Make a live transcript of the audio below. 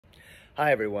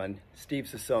Hi everyone, Steve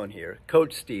Sassone here,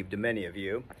 Coach Steve to many of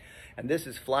you, and this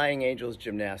is Flying Angels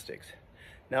Gymnastics.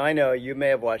 Now I know you may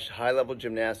have watched high-level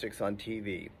gymnastics on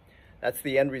TV. That's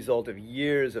the end result of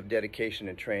years of dedication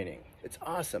and training. It's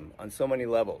awesome on so many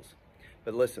levels.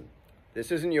 But listen, this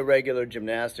isn't your regular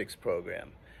gymnastics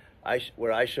program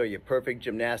where I show you perfect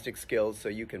gymnastic skills so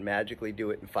you can magically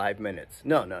do it in 5 minutes.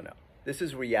 No. This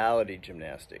is reality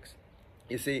gymnastics.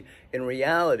 You see, in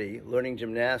reality, learning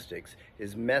gymnastics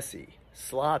is messy,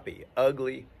 sloppy,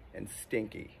 ugly, and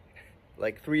stinky,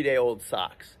 like 3-day-old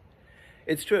socks.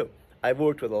 It's true. I've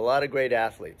worked with a lot of great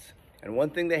athletes, and one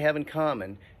thing they have in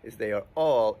common is they are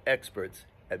all experts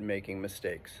at making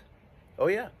mistakes. Oh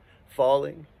yeah,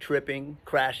 falling, tripping,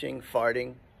 crashing,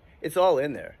 farting, it's all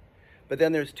in there. But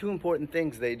then there's two important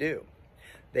things they do.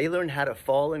 They learn how to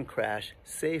fall and crash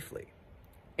safely,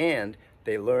 and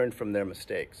they learn from their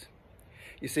mistakes.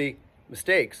 You see,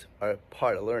 mistakes are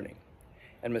part of learning,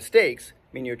 and mistakes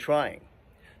mean you're trying.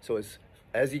 So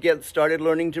as you get started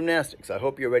learning gymnastics, I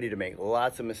hope you're ready to make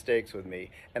lots of mistakes with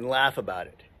me and laugh about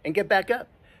it and get back up,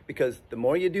 because the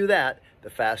more you do that,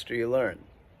 the faster you learn.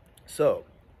 So,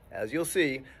 as you'll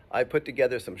see, I put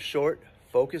together some short,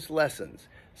 focused lessons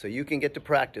so you can get to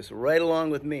practice right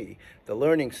along with me the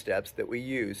learning steps that we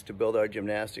use to build our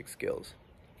gymnastic skills.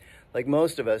 Like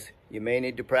most of us, you may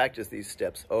need to practice these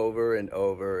steps over and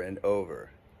over and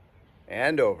over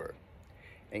and over.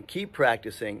 And keep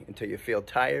practicing until you feel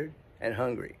tired and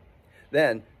hungry.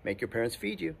 Then make your parents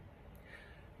feed you.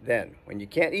 Then, when you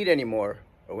can't eat anymore,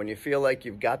 or when you feel like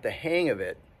you've got the hang of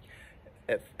it,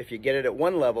 if you get it at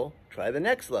one level, try the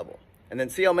next level, and then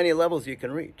see how many levels you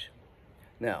can reach.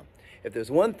 Now, if there's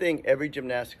one thing every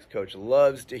gymnastics coach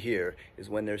loves to hear is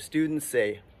when their students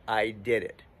say, "I did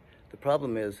it." The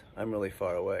problem is, I'm really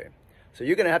far away. So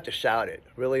you're gonna have to shout it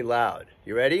really loud.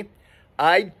 You ready?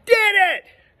 I did it!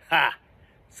 Ha!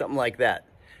 Something like that.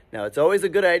 Now, it's always a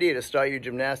good idea to start your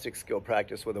gymnastics skill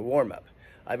practice with a warm-up.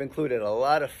 I've included a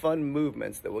lot of fun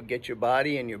movements that will get your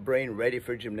body and your brain ready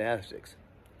for gymnastics.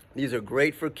 These are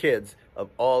great for kids of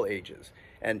all ages,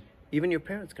 and even your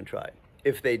parents can try,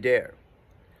 if they dare.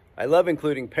 I love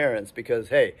including parents because,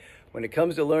 hey, when it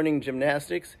comes to learning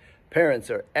gymnastics,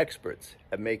 parents are experts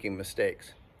at making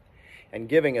mistakes and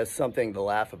giving us something to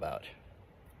laugh about.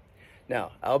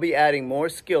 Now, I'll be adding more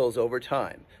skills over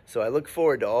time, so look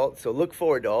forward to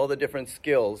all the different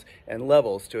skills and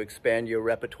levels to expand your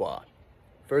repertoire.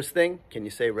 First thing, can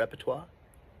you say repertoire?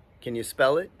 Can you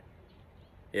spell it?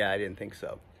 Yeah, I didn't think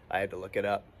so. I had to look it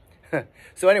up.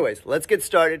 So anyways, let's get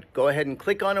started. Go ahead and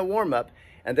click on a warm-up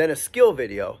and then a skill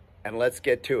video, and let's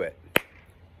get to it.